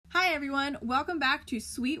Hi everyone, welcome back to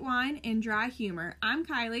Sweet Wine and Dry Humor. I'm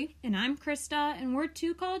Kylie. And I'm Krista, and we're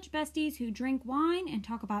two college besties who drink wine and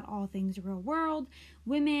talk about all things real world,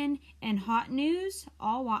 women, and hot news,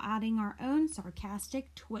 all while adding our own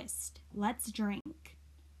sarcastic twist. Let's drink.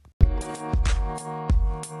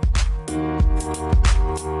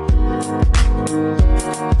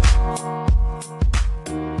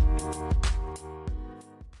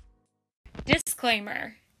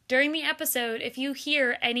 Disclaimer. During the episode, if you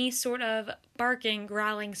hear any sort of barking,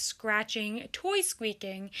 growling, scratching, toy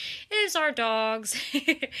squeaking, it is our dogs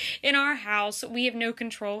in our house. We have no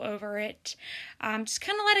control over it. Just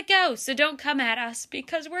kind of let it go, so don't come at us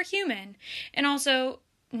because we're human. And also,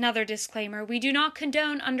 another disclaimer, we do not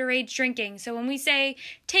condone underage drinking. So when we say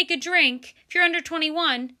take a drink, if you're under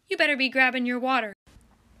 21, you better be grabbing your water.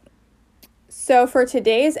 So for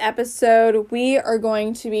today's episode, we are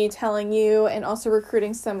going to be telling you and also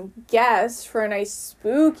recruiting some guests for a nice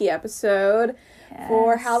spooky episode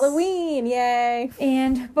for Halloween. Yay!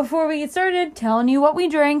 And before we get started, telling you what we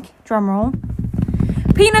drink, drumroll,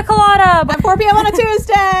 pina colada At 4 p.m. on a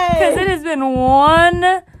Tuesday! Because it has been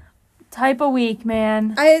one type of week,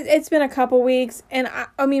 man. It's been a couple weeks, and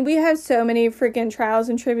I mean, we have so many freaking trials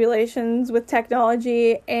and tribulations with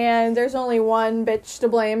technology, and there's only one bitch to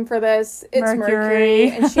blame for this. It's Mercury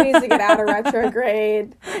and she needs to get out of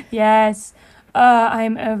retrograde. Yes.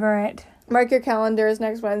 I'm over it. Mark your calendars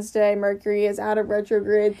next Wednesday. Mercury is out of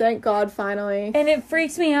retrograde. Thank God, finally. And it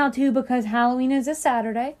freaks me out, too, because Halloween is a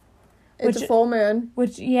Saturday. It's a full moon.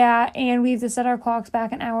 And we have to set our clocks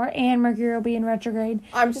back an hour, and Mercury will be in retrograde.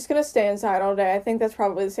 I'm just going to stay inside all day. I think that's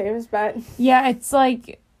probably the safest bet. Yeah, it's,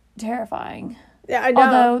 terrifying. Yeah, I know.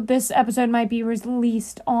 Although, this episode might be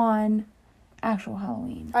released on actual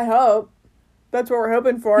Halloween. I hope. That's what we're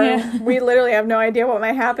hoping for. Yeah. We literally have no idea what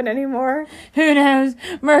might happen anymore. Who knows?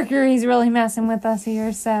 Mercury's really messing with us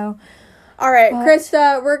here, so... All right,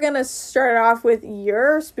 Krista, we're going to start off with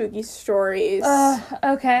your spooky stories.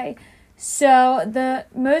 Okay. So, the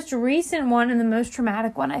most recent one and the most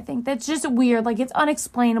traumatic one, I think, that's just weird. It's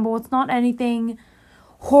unexplainable. It's not anything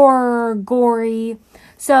horror, gory.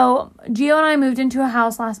 So, Gio and I moved into a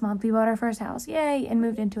house last month. We bought our first house. Yay! And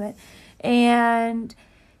moved into it. And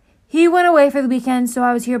he went away for the weekend, so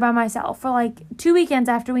I was here by myself for, 2 weekends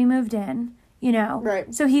after we moved in,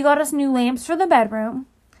 Right. So, he got us new lamps for the bedroom.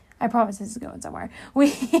 I promise this is going somewhere.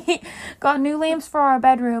 We got new lamps for our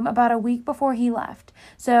bedroom about a week before he left.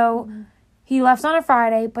 So he left on a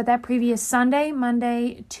Friday, but that previous Sunday,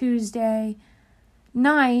 Monday, Tuesday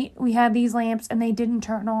night, we had these lamps and they didn't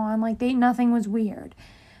turn on. Nothing was weird.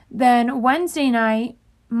 Then Wednesday night,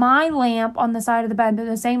 my lamp on the side of the bed,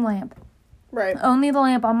 the same lamp. Right. Only the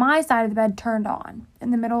lamp on my side of the bed turned on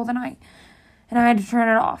in the middle of the night. And I had to turn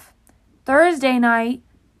it off. Thursday night,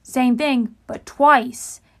 same thing, but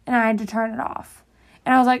twice. And I had to turn it off.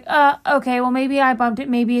 And I was like, okay, well, maybe I bumped it.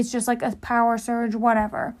 Maybe it's just a power surge,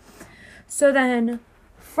 whatever. So then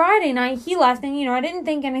Friday night, he left, and, I didn't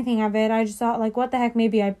think anything of it. I just thought, what the heck,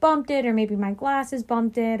 maybe I bumped it, or maybe my glasses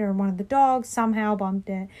bumped it, or one of the dogs somehow bumped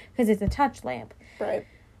it, because it's a touch lamp. Right.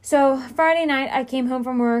 So Friday night, I came home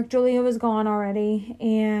from work. Julia was gone already,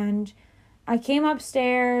 and I came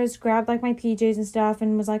upstairs, grabbed, my PJs and stuff,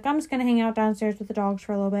 and was like, I'm just going to hang out downstairs with the dogs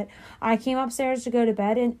for a little bit. I came upstairs to go to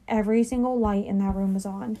bed, and every single light in that room was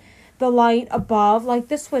on. The light above,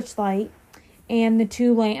 the switch light, and the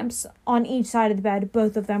two lamps on each side of the bed,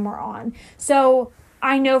 both of them were on. So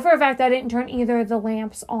I know for a fact I didn't turn either of the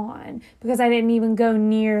lamps on, because I didn't even go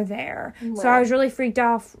near there. Right. So I was really freaked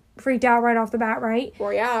out right off the bat, right?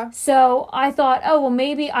 Well, yeah. So I thought,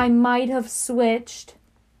 maybe I might have switched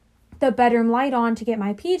the bedroom light on to get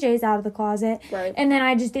my PJs out of the closet. Right. And then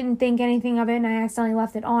I just didn't think anything of it, and I accidentally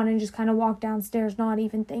left it on and just kind of walked downstairs not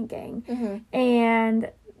even thinking. Mm-hmm. And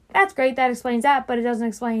that's great, that explains that, but it doesn't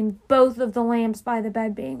explain both of the lamps by the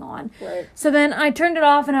bed being on. Right. So then I turned it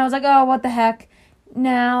off, and I was like, oh, what the heck.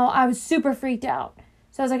 Now I was super freaked out.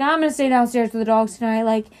 So I was like, I'm going to stay downstairs with the dogs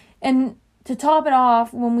tonight. And to top it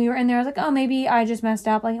off, when we were in there, I was like, maybe I just messed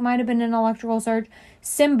up. It might have been an electrical surge.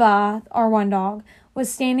 Simba, our one dog, was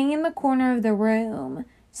standing in the corner of the room,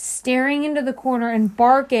 staring into the corner and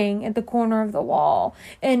barking at the corner of the wall.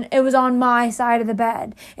 And it was on my side of the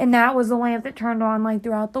bed. And that was the lamp that turned on,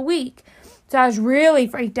 throughout the week. So I was really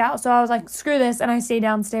freaked out. So I was like, screw this. And I stayed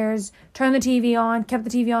downstairs, turned the TV on, kept the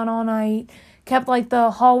TV on all night, kept,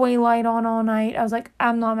 the hallway light on all night. I was like,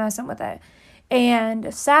 I'm not messing with it.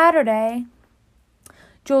 And Saturday,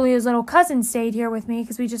 Julia's little cousin stayed here with me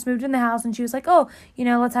because we just moved in the house, and she was like,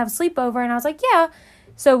 let's have a sleepover. And I was like, yeah.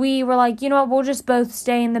 So we were like, you know what, we'll just both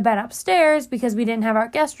stay in the bed upstairs because we didn't have our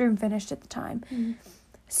guest room finished at the time. Mm-hmm.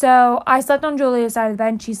 So I slept on Julia's side of the bed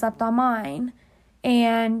and she slept on mine.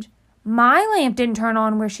 And my lamp didn't turn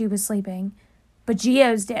on where she was sleeping, but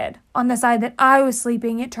Gio's did. On the side that I was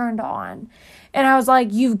sleeping, it turned on. And I was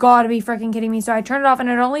like, you've got to be freaking kidding me. So I turned it off, and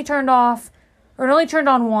it only turned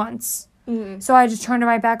on once. Mm-hmm. So I just turned it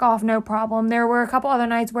right back off, no problem. There were a couple other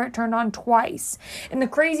nights where it turned on twice. And the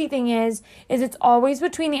crazy thing is it's always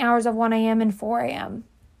between the hours of 1 a.m. and 4 a.m.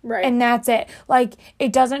 Right. And that's it. Like,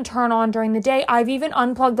 it doesn't turn on during the day. I've even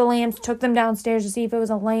unplugged the lamps, took them downstairs to see if it was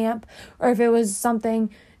a lamp or if it was something.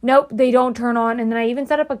 Nope, they don't turn on. And then I even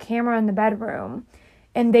set up a camera in the bedroom,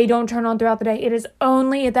 and they don't turn on throughout the day. It is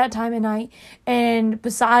only at that time of night. And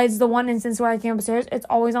besides the one instance where I came upstairs, it's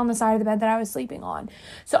always on the side of the bed that I was sleeping on.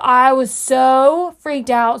 So I was so freaked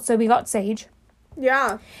out. So we got sage.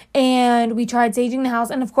 Yeah. And we tried saging the house.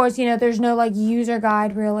 And of course, there's no like user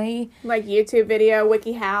guide really. Like YouTube video,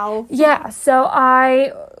 WikiHow. Yeah. So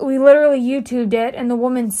we literally YouTubed it, and the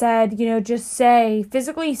woman said, just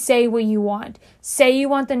physically say what you want. Say you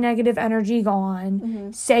want the negative energy gone.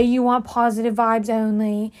 Mm-hmm. Say you want positive vibes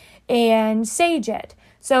only, and sage it.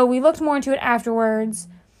 So we looked more into it afterwards.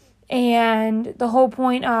 And the whole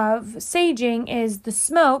point of saging is the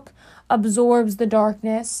smoke absorbs the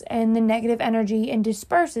darkness and the negative energy and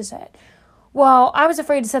disperses it. Well, I was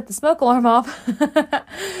afraid to set the smoke alarm off.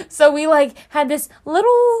 So we had this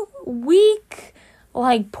little weak,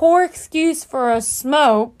 poor excuse for a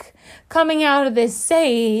smoke coming out of this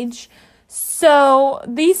sage. So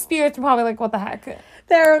these spirits were probably like, what the heck?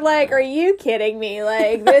 They're like, are you kidding me?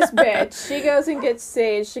 This bitch, she goes and gets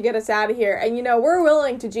sage to get us out of here. And, we're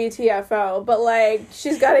willing to GTFO, but,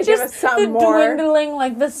 she's got to give us something more. Just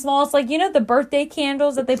dwindling, the smallest, the birthday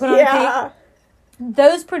candles that they put on cake.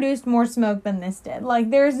 Those produced more smoke than this did.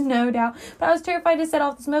 There's no doubt. But I was terrified to set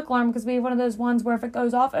off the smoke alarm because we have one of those ones where if it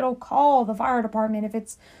goes off, it'll call the fire department if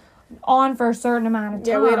it's on for a certain amount of time.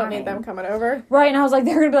 Yeah, we don't need them coming over. Right, and I was like,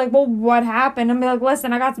 they're going to be like, well, what happened? I'm going to be like,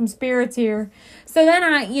 listen, I got some spirits here. So then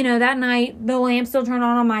that night, the lamp still turned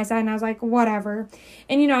on my side, and I was like, whatever.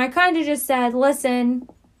 And, I kind of just said, listen,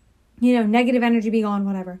 negative energy be gone,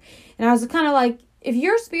 whatever. And I was kind of like, if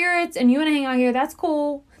you're spirits and you want to hang out here, that's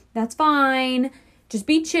cool. That's fine. Just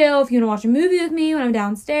be chill. If you want to watch a movie with me when I'm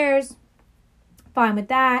downstairs, fine with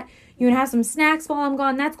that. You want to have some snacks while I'm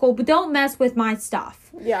gone, that's cool. But don't mess with my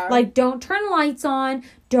stuff. Yeah. Don't turn lights on.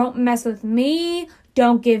 Don't mess with me.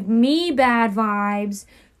 Don't give me bad vibes.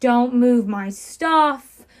 Don't move my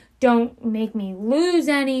stuff. Don't make me lose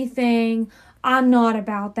anything. I'm not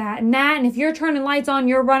about that. And if you're turning lights on,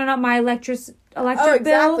 you're running up my electric bill. Oh,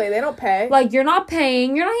 exactly. They don't pay. You're not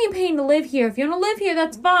paying. You're not even paying to live here. If you want to live here,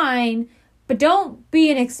 that's fine. But don't be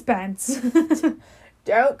an expense.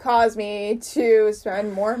 Don't cause me to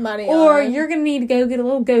spend more money or you're going to need to go get a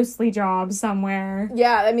little ghostly job somewhere.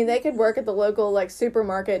 Yeah, I mean, they could work at the local,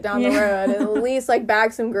 supermarket down the road and at least,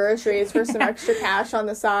 bag some groceries for some extra cash on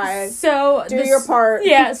the side. So... Do your part.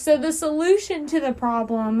 Yeah, so the solution to the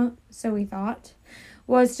problem, so we thought,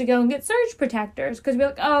 was to go and get surge protectors. Because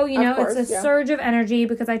we're like, it's a surge of energy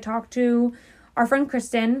because I talked to our friend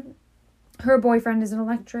Kristen. Her boyfriend is an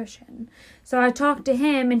electrician. So I talked to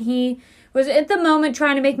him, and he was at the moment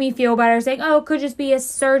trying to make me feel better, saying, it could just be a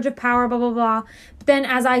surge of power, blah, blah, blah. But then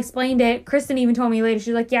as I explained it, Kristen even told me later,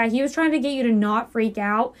 she was like, yeah, he was trying to get you to not freak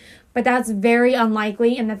out, but that's very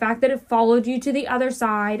unlikely. And the fact that it followed you to the other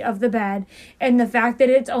side of the bed, and the fact that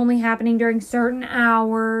it's only happening during certain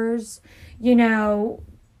hours,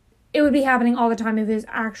 it would be happening all the time if it was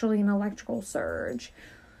actually an electrical surge.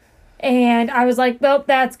 And I was like, well,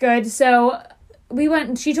 that's good. So we went,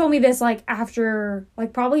 and she told me this, after,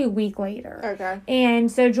 probably a week later. Okay.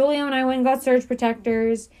 And so Julio and I went and got surge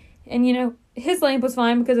protectors. And, his lamp was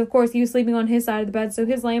fine because, of course, he was sleeping on his side of the bed. So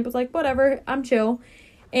his lamp was like, whatever, I'm chill.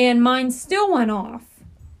 And mine still went off.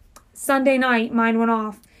 Sunday night, mine went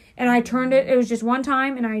off. And I turned it. It was just one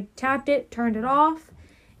time. And I tapped it, turned it off.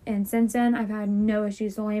 And since then, I've had no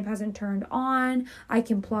issues. The lamp hasn't turned on. I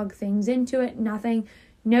can plug things into it. Nothing.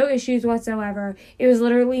 No issues whatsoever. It was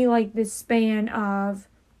literally this span of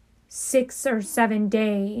 6 or 7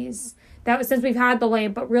 days. That was since we've had the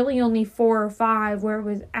lamp, but really only 4 or 5 where it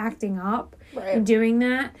was acting up and doing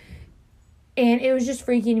that. And it was just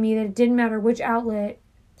freaky to me that it didn't matter which outlet.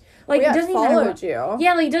 It doesn't even matter what,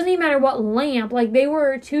 yeah, it doesn't even matter what lamp. They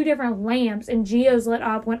were 2 different lamps, and Gio's lit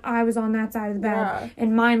up when I was on that side of the bed,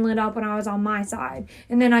 and mine lit up when I was on my side.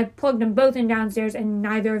 And then I plugged them both in downstairs, and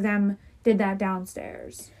neither of them did that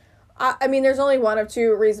downstairs. I mean, there's only one of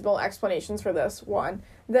 2 reasonable explanations for this. One,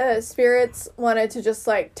 the spirits wanted to just,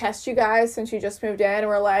 test you guys since you just moved in, and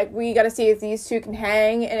we're like, we gotta see if these 2 can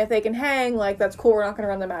hang, and if they can hang, that's cool, we're not gonna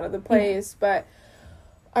run them out of the place. Yeah. But,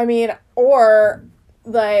 I mean, or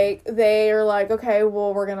like, they are like, okay,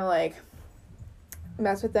 well, we're gonna, like,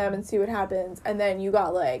 mess with them and see what happens. And then you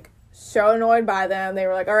got, like, so annoyed by them. They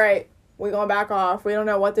were like, all right, we're going back off. We don't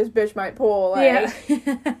know what this bitch might pull. Like,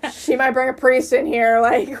 she might bring a priest in here.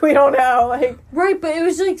 Like, we don't know. Like, right, but it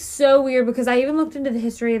was, like, so weird because I even looked into the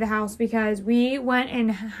history of the house because we went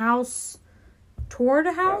and toured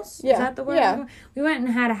a house? Yeah. Is that the word? Yeah. We went and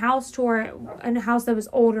had a house tour in a house that was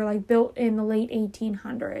older, like, built in the late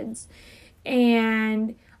 1800s.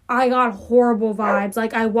 And I got horrible vibes.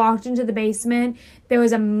 Like, I walked into the basement. There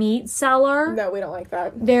was a meat cellar. no, we don't like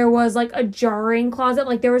that. There was, like, a jarring closet.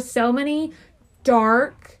 Like, there were so many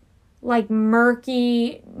dark, like,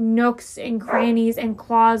 murky nooks and crannies and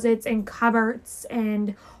closets and cupboards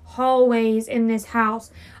and hallways in this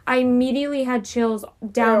house. I immediately had chills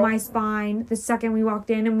down my spine the second we walked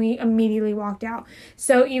in, and we immediately walked out.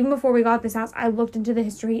 So even before we got this house, I looked into the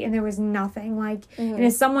history, and there was nothing. Like, and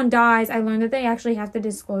if someone dies, I learned that they actually have to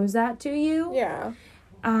disclose that to you. Yeah.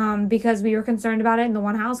 Because we were concerned about it in the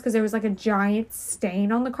one house because there was, like, a giant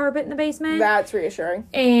stain on the carpet in the basement. That's reassuring.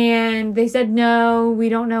 And they said, no, we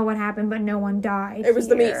don't know what happened, but no one died. It was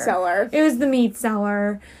the meat cellar. It was the meat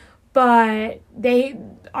cellar. But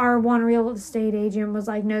our one real estate agent was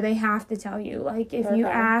like, no, they have to tell you. Like, if you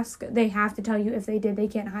ask, they have to tell you. If they did, they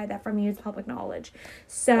can't hide that from you. It's public knowledge.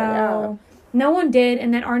 So, no one did.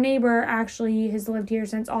 And then our neighbor actually has lived here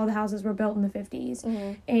since all the houses were built in the 50s.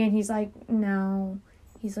 Mm-hmm. And he's like, no.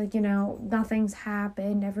 He's like, nothing's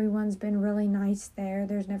happened. Everyone's been really nice there.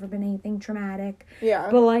 There's never been anything traumatic. Yeah.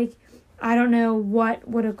 But, like, I don't know what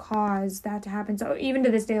would have caused that to happen. So even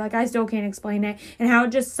to this day, like, I still can't explain it. And how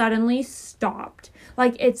it just suddenly stopped.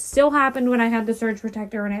 Like, it still happened when I had the surge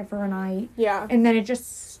protector in it for a night. Yeah. And then it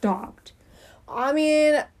just stopped. I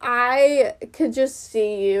mean, I could just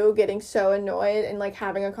see you getting so annoyed and, like,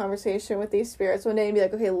 having a conversation with these spirits one day and be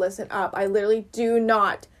like, okay, listen up. I literally do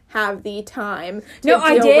not have the time to deal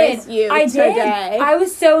with you today. I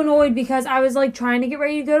was so annoyed because I was, like, trying to get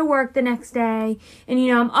ready to go to work the next day.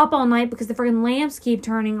 And, I'm up all night because the freaking lamps keep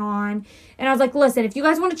turning on. And I was like, listen, if you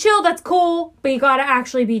guys want to chill, that's cool. But you gotta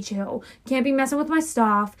actually be chill. Can't be messing with my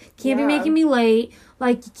stuff. Can't be making me late.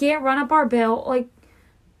 Like, you can't run up our bill. Like,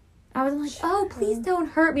 I was like, oh, please don't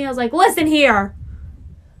hurt me. I was like, listen here.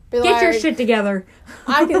 Get your shit together.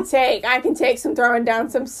 I can take some throwing down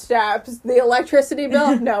some steps. The electricity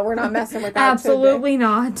bill? No, we're not messing with that. Absolutely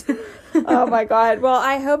not. Oh my god. Well,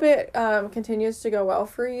 I hope it continues to go well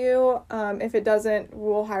for you. If it doesn't,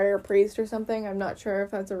 we'll hire a priest or something. I'm not sure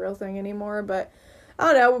if that's a real thing anymore, but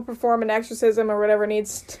I don't know. We'll perform an exorcism or whatever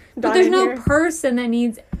needs done. But there's no person that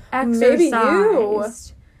needs exorcised. Maybe you.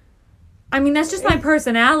 I mean, that's just my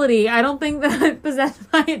personality. I don't think that I'm possessed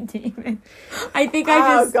by a demon. I think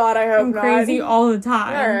I just am crazy all the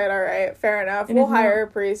time. All right. Fair enough. We'll hire a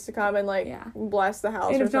priest to come and, like, bless the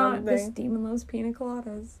house or something. This demon loves pina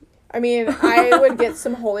coladas. I mean, I would get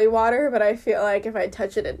some holy water, but I feel like if I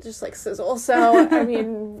touch it, it just, like, sizzles. So, I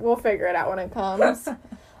mean, we'll figure it out when it comes.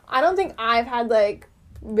 I don't think I've had, like,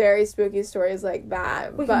 very spooky stories like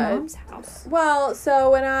that. Wait, but your mom's house? Well,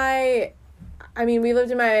 so when I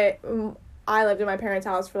lived in my parents'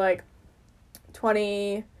 house for, like,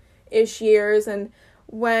 20-ish years, and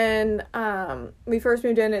when we first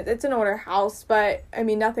moved in, it's an older house, but, I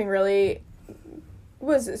mean, nothing really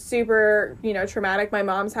was super, traumatic. My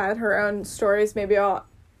mom's had her own stories. Maybe I'll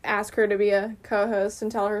ask her to be a co-host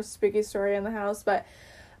and tell her spooky story in the house, but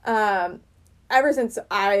ever since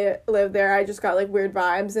I lived there, I just got, like, weird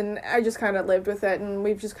vibes, and I just kind of lived with it, and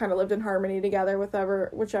we've just kind of lived in harmony together with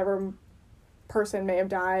whichever person may have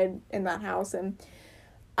died in that house. And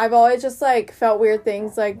I've always just, like, felt weird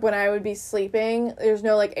things, like, when I would be sleeping, there's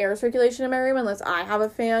no, like, air circulation in my room unless I have a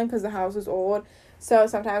fan because the house is old. So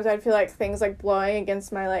sometimes I'd feel like things, like, blowing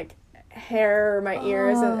against my, like, hair or my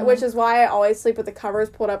ears, and which is why I always sleep with the covers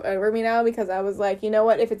pulled up over me now, because I was like, you know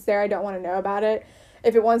what, if it's there, I don't want to know about it.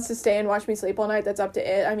 If it wants to stay and watch me sleep all night, that's up to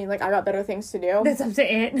it. I mean, like, I got better things to do. That's up to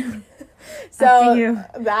it. So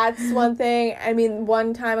that's one thing. I mean,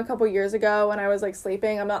 one time a couple years ago when I was, like,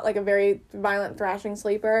 sleeping, I'm not, like, a very violent thrashing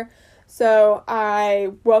sleeper. So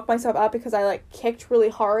I woke myself up because I, like, kicked really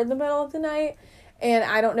hard in the middle of the night. And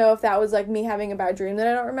I don't know if that was, like, me having a bad dream that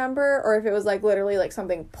I don't remember, or if it was, like, literally, like,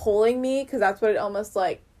 something pulling me, because that's what it almost,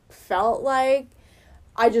 like, felt like.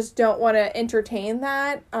 I just don't want to entertain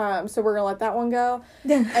that, so we're going to let that one go.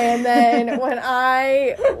 And then when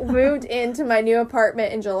I moved into my new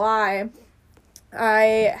apartment in July,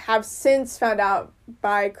 I have since found out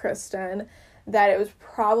by Kristen that it was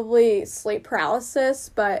probably sleep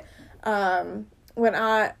paralysis, but the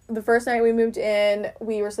first night we moved in,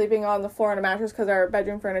 we were sleeping on the floor on a mattress because our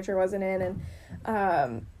bedroom furniture wasn't in,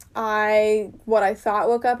 what I thought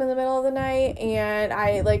woke up in the middle of the night, and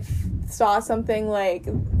I, like, saw something, like,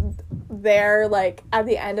 there, like, at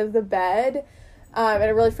the end of the bed, and it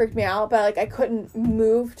really freaked me out, but, like, I couldn't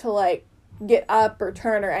move to, like, get up or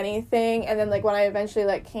turn or anything, and then, like, when I eventually,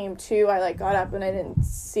 like, came to, I, like, got up and I didn't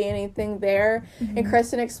see anything there. And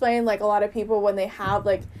Kristen explained, like, a lot of people, when they have,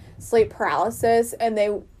 like, sleep paralysis and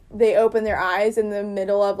they open their eyes in the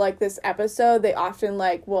middle of, like, this episode, they often,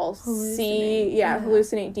 like, will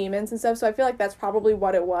hallucinate demons and stuff. So I feel like that's probably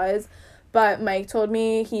what it was. But Mike told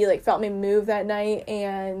me he, like, felt me move that night,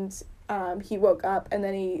 and he woke up, and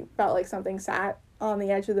then he felt like something sat on the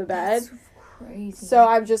edge of the bed. That's crazy. So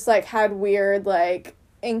I've just, like, had weird, like,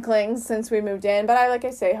 inklings since we moved in. But I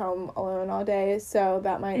stay home alone all day, so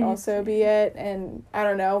that might also be it. And I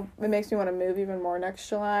don't know, it makes me want to move even more next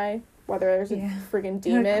July. Whether there's a freaking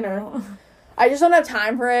demon or... I just don't have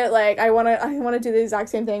time for it. Like, I want to do the exact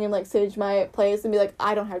same thing and, like, sage my place and be like,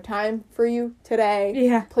 I don't have time for you today.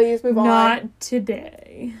 Yeah. Please move on. Not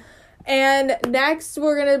today. And next,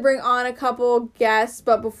 we're going to bring on a couple guests.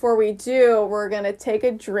 But before we do, we're going to take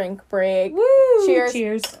a drink break. Woo! Cheers.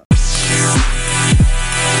 Cheers.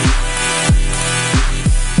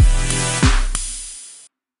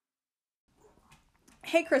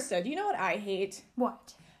 Hey, Krista, do you know what I hate?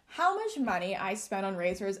 What? How much money I spend on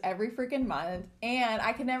razors every freaking month, and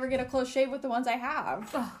I can never get a close shave with the ones I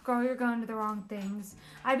have. Oh, girl, you're going to the wrong things.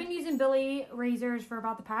 I've been using Billy razors for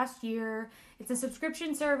about the past year. It's a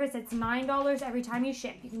subscription service. It's $9 every time you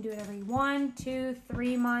ship. You can do it every 1, 2,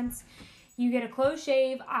 3 months. You get a close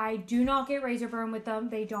shave. I do not get razor burn with them.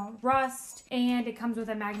 They don't rust. And it comes with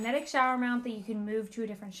a magnetic shower mount that you can move to a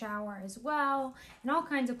different shower as well. And all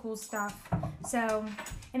kinds of cool stuff. So,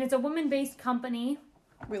 and it's a woman-based company.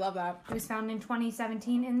 We love that. It was founded in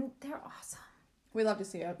 2017, and they're awesome. We love to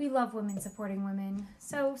see it. We love women supporting women.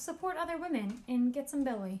 So support other women and get some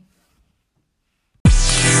Billy.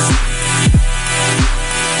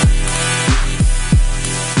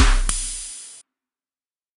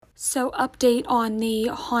 So, update on the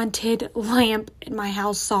haunted lamp in my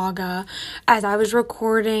house saga. As I was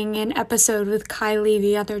recording an episode with Kylie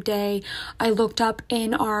the other day, I looked up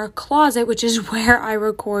in our closet, which is where I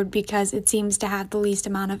record because it seems to have the least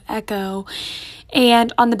amount of echo.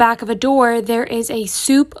 And on the back of a door, there is a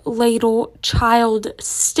soup ladle child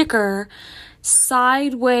sticker,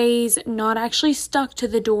 sideways, not actually stuck to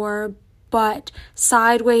the door, but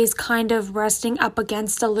sideways, kind of resting up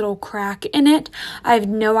against a little crack in it. I have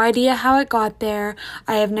no idea how it got there.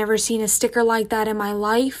 I have never seen a sticker like that in my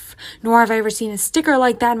life, nor have I ever seen a sticker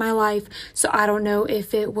like that in my life. So I don't know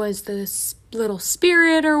if it was the little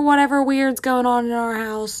spirit or whatever weird's going on in our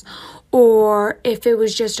house, or if it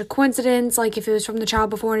was just a coincidence, like if it was from the child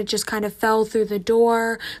before and it just kind of fell through the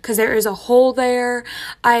door because there is a hole there.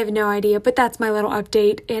 I have no idea, but that's my little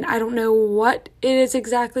update, and I don't know what it is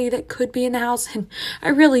exactly that could be in the house, and I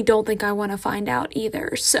really don't think I want to find out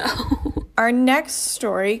either, so... Our next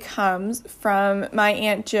story comes from my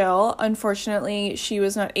Aunt Jill. Unfortunately, she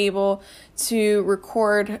was not able to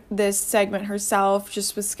record this segment herself,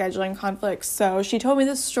 just with scheduling conflicts. So she told me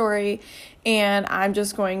this story, and I'm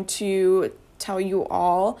just going to tell you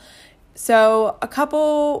all. So a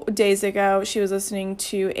couple days ago, she was listening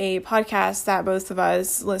to a podcast that both of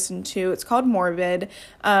us listened to. It's called Morbid.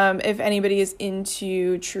 If anybody is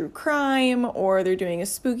into true crime or they're doing a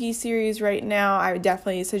spooky series right now, I would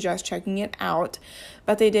definitely suggest checking it out.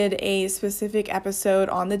 But they did a specific episode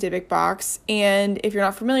on the Dybbuk box. And if you're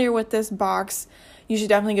not familiar with this box, you should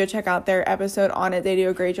definitely go check out their episode on it. They do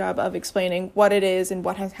a great job of explaining what it is and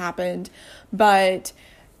what has happened. But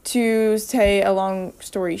to say a long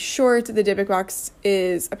story short, the Dybbuk box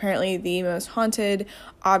is apparently the most haunted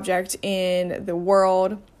object in the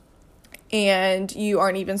world, and you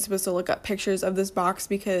aren't even supposed to look up pictures of this box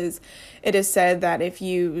because it is said that if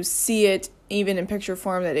you see it even in picture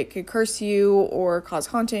form, that it could curse you or cause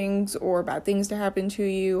hauntings or bad things to happen to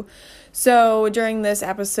you. So during this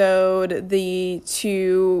episode, the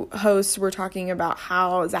two hosts were talking about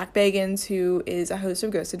how Zach Bagans, who is a host of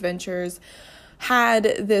Ghost Adventures,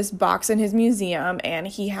 had this box in his museum, and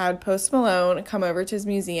he had Post Malone come over to his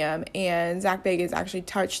museum, and Zach Bagans actually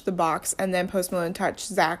touched the box, and then Post Malone touched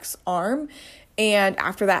Zach's arm. And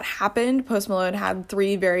after that happened, Post Malone had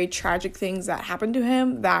 3 very tragic things that happened to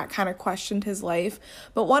him that kind of questioned his life.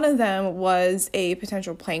 But one of them was a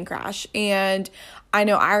potential plane crash. And I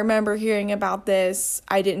know I remember hearing about this.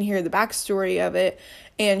 I didn't hear the backstory of it,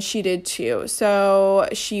 and she did too. So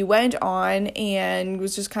she went on and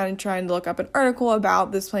was just kind of trying to look up an article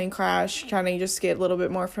about this plane crash, trying to just get a little bit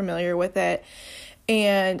more familiar with it,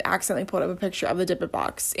 and accidentally pulled up a picture of the Dybbuk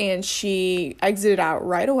box. And she exited out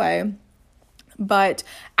right away. But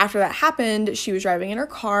after that happened, she was driving in her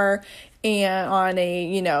car and on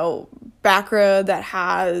a, back road that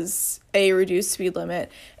has a reduced speed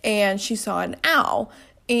limit, and she saw an owl.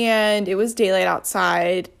 And it was daylight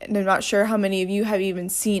outside, and I'm not sure how many of you have even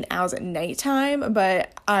seen owls at nighttime,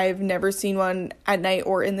 but I've never seen one at night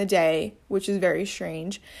or in the day, which is very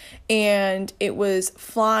strange. And it was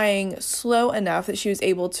flying slow enough that she was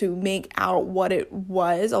able to make out what it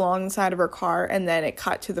was along the side of her car, and then it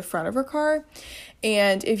cut to the front of her car.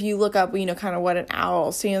 And if you look up, kind of what an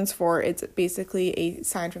owl stands for, it's basically a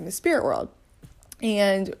sign from the spirit world.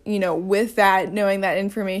 And, with that, knowing that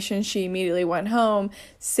information, she immediately went home,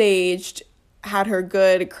 saged, had her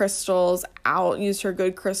good crystals out, used her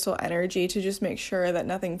good crystal energy to just make sure that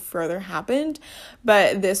nothing further happened.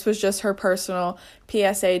 But this was just her personal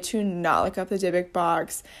PSA to not look up the Dybbuk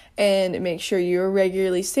box, and make sure you're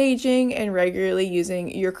regularly saging and regularly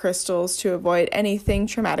using your crystals to avoid anything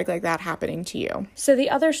traumatic like that happening to you. So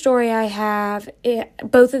the other story I have,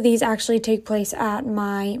 both of these actually take place at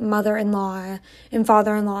my mother-in-law and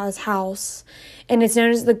father-in-law's house. And it's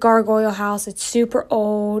known as the Gargoyle House. It's super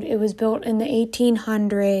old. It was built in the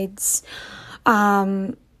 1800s.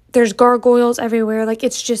 There's gargoyles everywhere.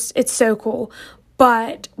 It's so cool.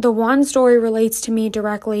 But the one story relates to me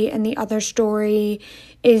directly, and the other story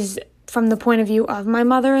is from the point of view of my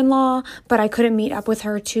mother-in-law, but I couldn't meet up with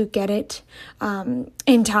her to get it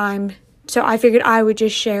in time. So I figured I would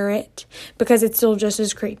just share it because it's still just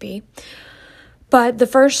as creepy. But the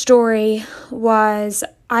first story was,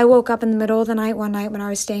 I woke up in the middle of the night one night when I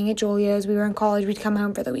was staying at Julia's. We were in college. We'd come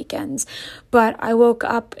home for the weekends. But I woke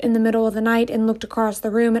up in the middle of the night and looked across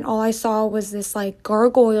the room, and all I saw was this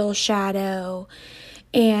gargoyle shadow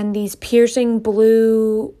and these piercing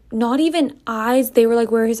blue, not even eyes. They were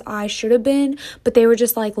where his eyes should have been, but they were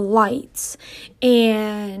just lights.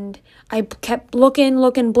 And I kept looking,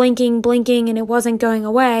 blinking, and it wasn't going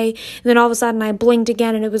away. And then all of a sudden I blinked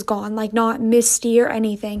again and it was gone, not misty or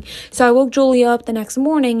anything. So I woke Julia up the next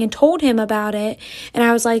morning and told him about it. And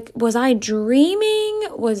I was like, was I dreaming?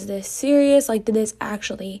 Was this serious? Did this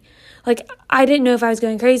actually... I didn't know if I was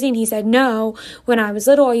going crazy, and he said, no, when I was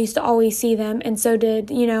little, I used to always see them, and so did,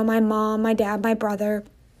 my mom, my dad, my brother.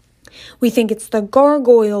 We think it's the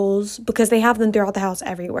gargoyles because they have them throughout the house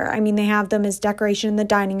everywhere. I mean, they have them as decoration in the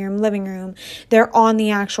dining room, living room. They're on the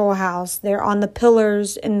actual house. They're on the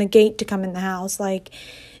pillars in the gate to come in the house.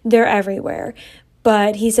 They're everywhere.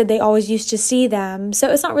 But he said they always used to see them.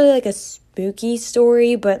 So it's not really a spooky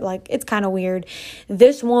story, but it's kind of weird.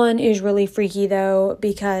 This one is really freaky though,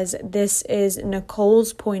 because this is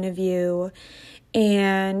Nicole's point of view.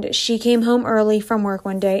 And she came home early from work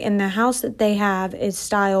one day, and the house that they have is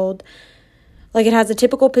styled it has a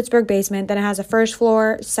typical Pittsburgh basement, then it has a first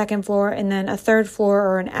floor, second floor, and then a third floor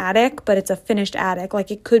or an attic, but it's a finished attic.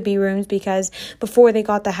 It could be rooms, because before they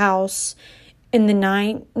got the house in the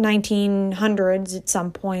 1900s at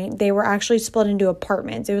some point, they were actually split into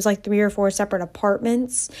apartments. It was 3 or 4 separate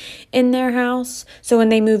apartments in their house. So when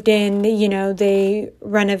they moved in, they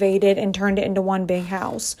renovated and turned it into one big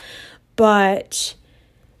house. But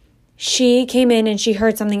she came in and she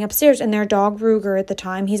heard something upstairs, and their dog Ruger at the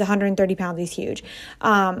time, he's 130 pounds, he's huge,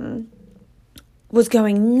 was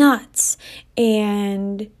going nuts.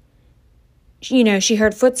 And she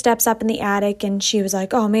heard footsteps up in the attic, and she was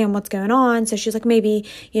like, oh man, what's going on? So she's like, maybe,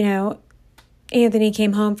 Anthony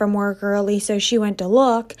came home from work early. So she went to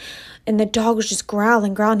look, and the dog was just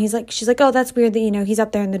growling. She's like, oh, that's weird that, he's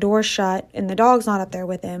up there and the door's shut and the dog's not up there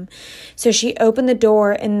with him. So she opened the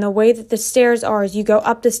door, and the way that the stairs are is you go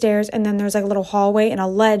up the stairs, and then there's a little hallway and a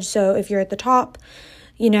ledge. So if you're at the top,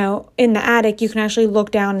 in the attic, you can actually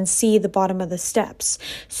look down and see the bottom of the steps.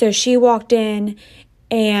 So she walked in,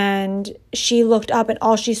 and she looked up, and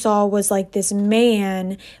all she saw was this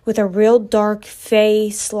man with a real dark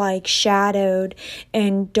face, shadowed,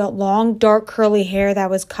 and long dark curly hair that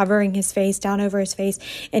was covering his face, down over his face,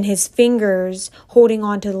 and his fingers holding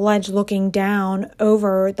onto the ledge, looking down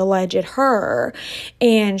over the ledge at her.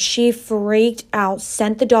 And she freaked out,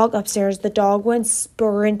 sent the dog upstairs. The dog went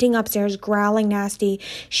sprinting upstairs, growling nasty.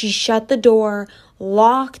 She shut the door,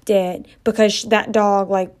 locked it, because that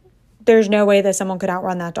dog, there's no way that someone could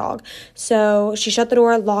outrun that dog. So she shut the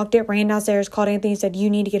door, locked it, ran downstairs, called Anthony, said, you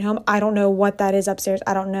need to get home. I don't know what that is upstairs.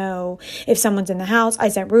 I don't know if someone's in the house. I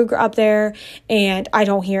sent Ruger up there, and I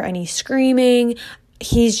don't hear any screaming.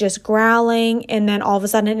 He's just growling. And then all of a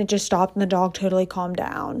sudden it just stopped, and the dog totally calmed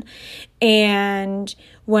down. And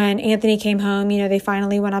when Anthony came home, they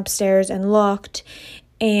finally went upstairs and looked,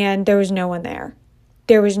 and there was no one there.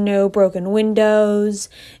 There was no broken windows.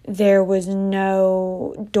 There was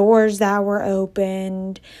no doors that were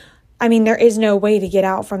opened. I mean, there is no way to get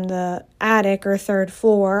out from the attic or third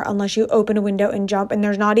floor unless you open a window and jump, and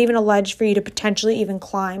there's not even a ledge for you to potentially even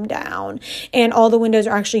climb down. And all the windows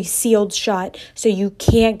are actually sealed shut, so you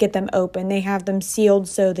can't get them open. They have them sealed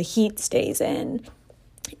so the heat stays in.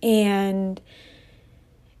 And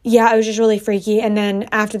yeah, it was just really freaky. And then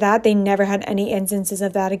after that, they never had any instances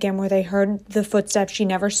of that again where they heard the footsteps. She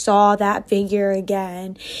never saw that figure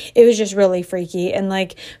again. It was just really freaky. And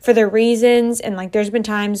like, for the reasons, and like, there's been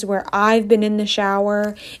times where I've been in the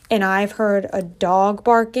shower and I've heard a dog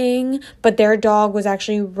barking, but their dog was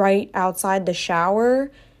actually right outside the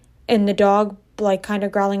shower, and the dog, like, kind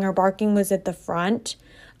of growling or barking was at the front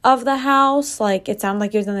of the house. Like, it sounded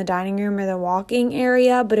like it was in the dining room or the walking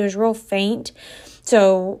area, but it was real faint.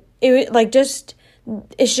 So it, like, just,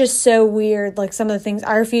 it's just so weird. Like, some of the things,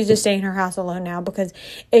 I refuse to stay in her house alone now because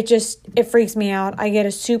it freaks me out. I get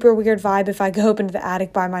a super weird vibe if I go up into the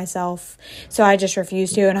attic by myself. So I just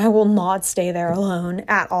refuse to, and I will not stay there alone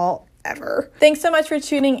at all, ever. Thanks so much for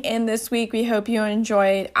tuning in this week. We hope you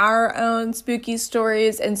enjoyed our own spooky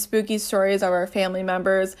stories and spooky stories of our family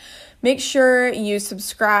members. Make sure you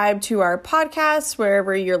subscribe to our podcast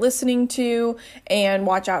wherever you're listening to, and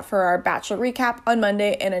watch out for our Bachelor recap on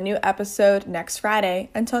Monday and a new episode next Friday.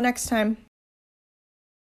 Until next time.